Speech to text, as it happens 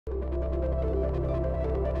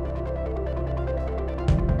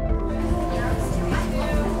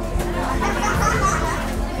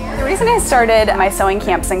reason I started my sewing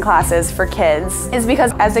camps and classes for kids is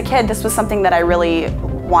because as a kid, this was something that I really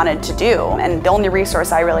wanted to do. And the only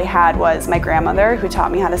resource I really had was my grandmother, who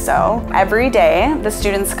taught me how to sew. Every day, the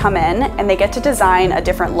students come in and they get to design a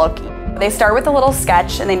different look. They start with a little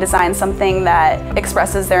sketch and they design something that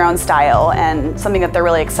expresses their own style and something that they're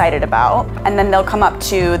really excited about. And then they'll come up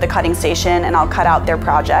to the cutting station and I'll cut out their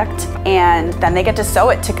project, and then they get to sew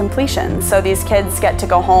it to completion. So these kids get to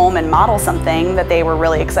go home and model something that they were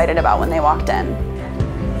really excited about when they walked in.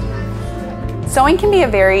 Sewing can be a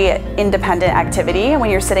very independent activity when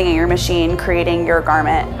you're sitting at your machine creating your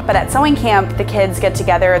garment. But at sewing camp, the kids get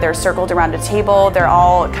together, they're circled around a table, they're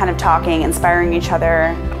all kind of talking, inspiring each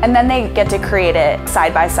other, and then they get to create it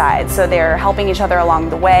side by side. So they're helping each other along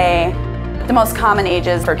the way. The most common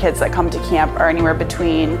ages for kids that come to camp are anywhere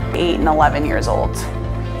between 8 and 11 years old.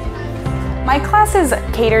 My classes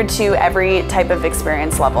cater to every type of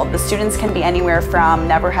experience level. The students can be anywhere from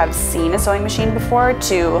never have seen a sewing machine before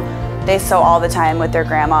to they sew all the time with their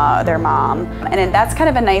grandma, their mom. And that's kind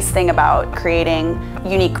of a nice thing about creating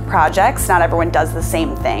unique projects. Not everyone does the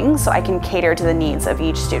same thing, so I can cater to the needs of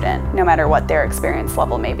each student, no matter what their experience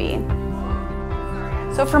level may be.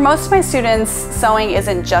 So for most of my students, sewing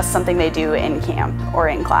isn't just something they do in camp or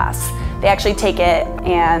in class. They actually take it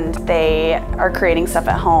and they are creating stuff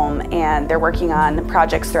at home and they're working on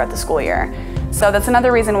projects throughout the school year. So that's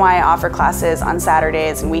another reason why I offer classes on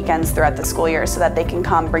Saturdays and weekends throughout the school year so that they can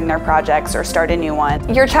come bring their projects or start a new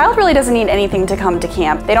one. Your child really doesn't need anything to come to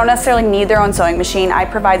camp. They don't necessarily need their own sewing machine. I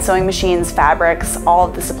provide sewing machines, fabrics, all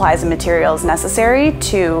of the supplies and materials necessary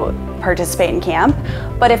to participate in camp.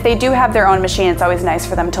 But if they do have their own machine, it's always nice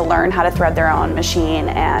for them to learn how to thread their own machine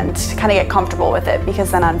and kind of get comfortable with it, because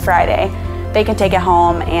then on Friday they can take it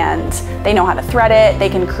home and they know how to thread it, they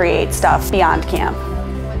can create stuff beyond camp.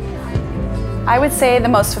 I would say the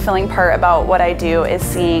most fulfilling part about what I do is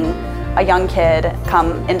seeing a young kid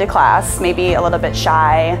come into class, maybe a little bit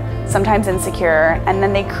shy, sometimes insecure, and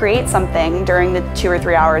then they create something during the 2 or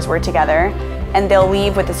 3 hours we're together, and they'll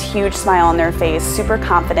leave with this huge smile on their face, super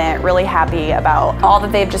confident, really happy about all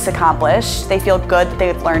that they've just accomplished. They feel good that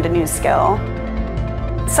they've learned a new skill.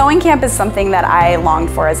 Sewing camp is something that I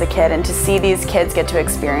longed for as a kid, and to see these kids get to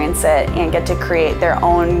experience it and get to create their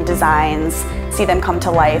own designs, see them come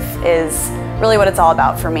to life, is really what it's all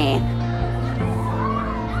about for me.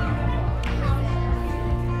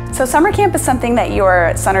 So summer camp is something that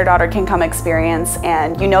your son or daughter can come experience,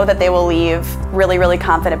 and you know that they will leave really, really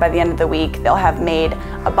confident by the end of the week. They'll have made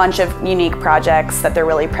a bunch of unique projects that they're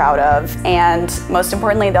really proud of, and most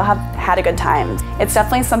importantly, they'll have had a good time. It's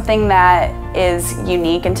definitely something that is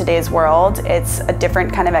unique in today's world. It's a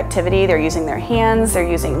different kind of activity. They're using their hands, they're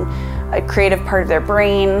using a creative part of their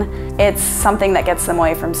brain. It's something that gets them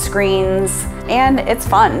away from screens, and it's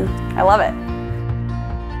fun. I love it.